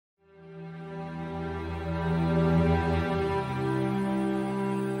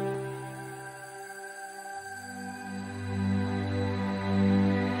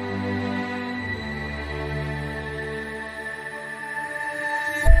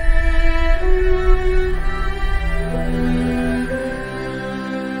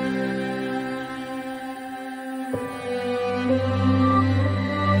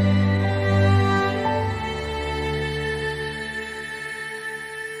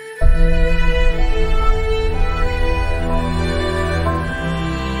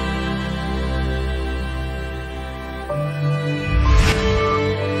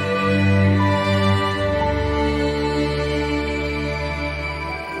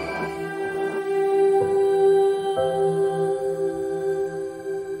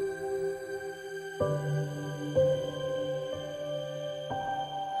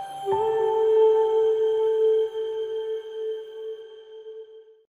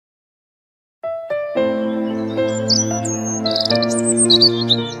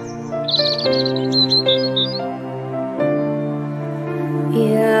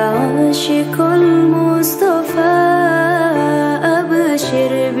يا عاشق المصطفى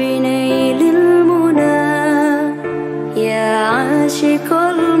أبشر بنيل المنى يا عاشق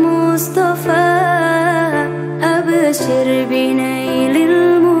المصطفى أبشر بنيل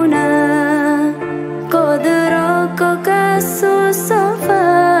المنى قد رقك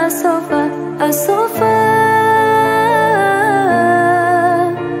الصفا صفا الصفا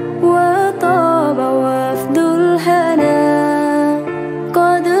وطاب وفد الهنا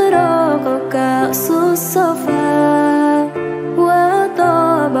قد رقك الصفا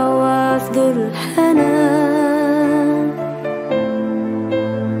وطاب وفد الهنا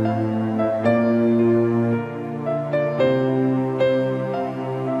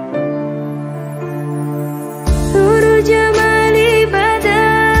جمالي بدا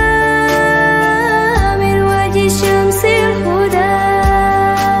من وجه شمس الهدى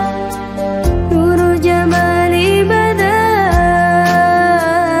نور جمالي بدا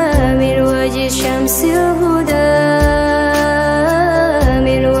من وجه شمس الهدى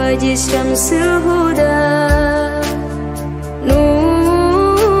من وجه شمس الهدى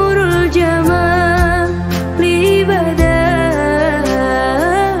نور الجمال لي بدا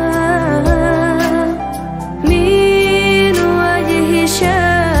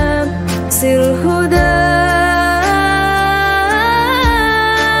الهدى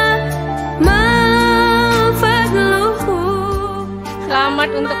ما فضله. Selamat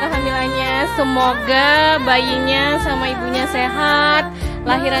untuk kehamilannya, semoga bayinya sama ibunya sehat,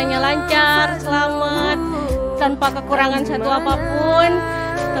 lahirannya lancar, selamat, tanpa kekurangan satu apapun.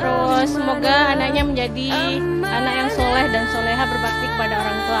 Terus semoga anaknya menjadi anak yang soleh dan soleha, berbakti kepada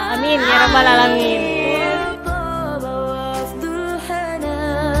orang tua. Amin ya rabbal alamin.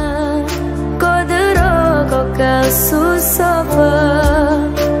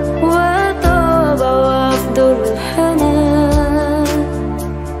 الصفا وطاب وفد الهنا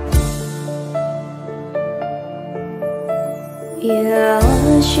يا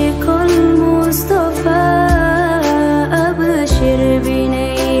عاشق المصطفى أبشر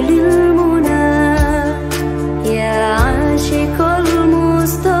بنيل المنى يا عاشق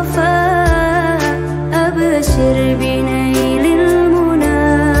المصطفى أبشر بنيل المنى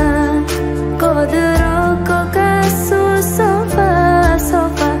قد رقك الصفا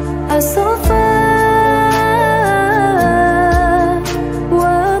صفا الصفا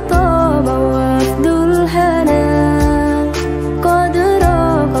وطاب وفد الهنا قد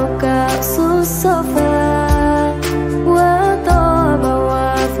رقك الصفا وطاب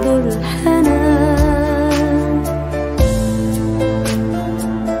وفد الهنا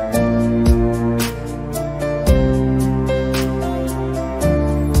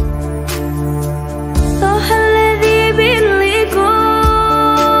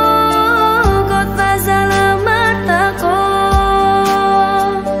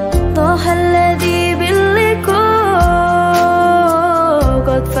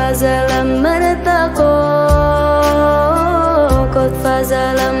فاز لما ارتقى قد فاز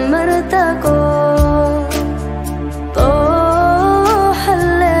لما ارتقى طه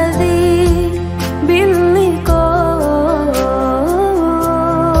الذي باللقاء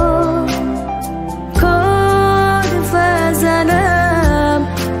قد فاز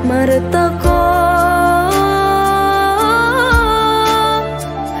لما ارتقى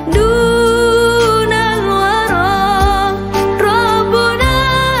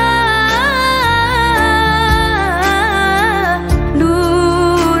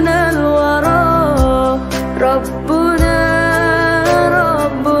ربنا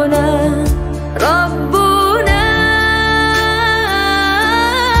ربنا ربنا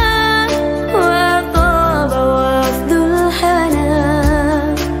وطاب وفد الهنا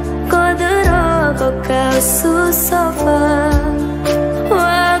قد رقك الصفا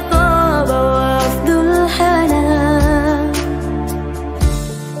وطاب وفد الهنا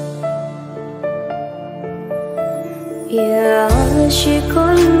يا عاشق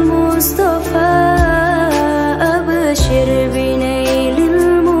المصطفى أبشر بي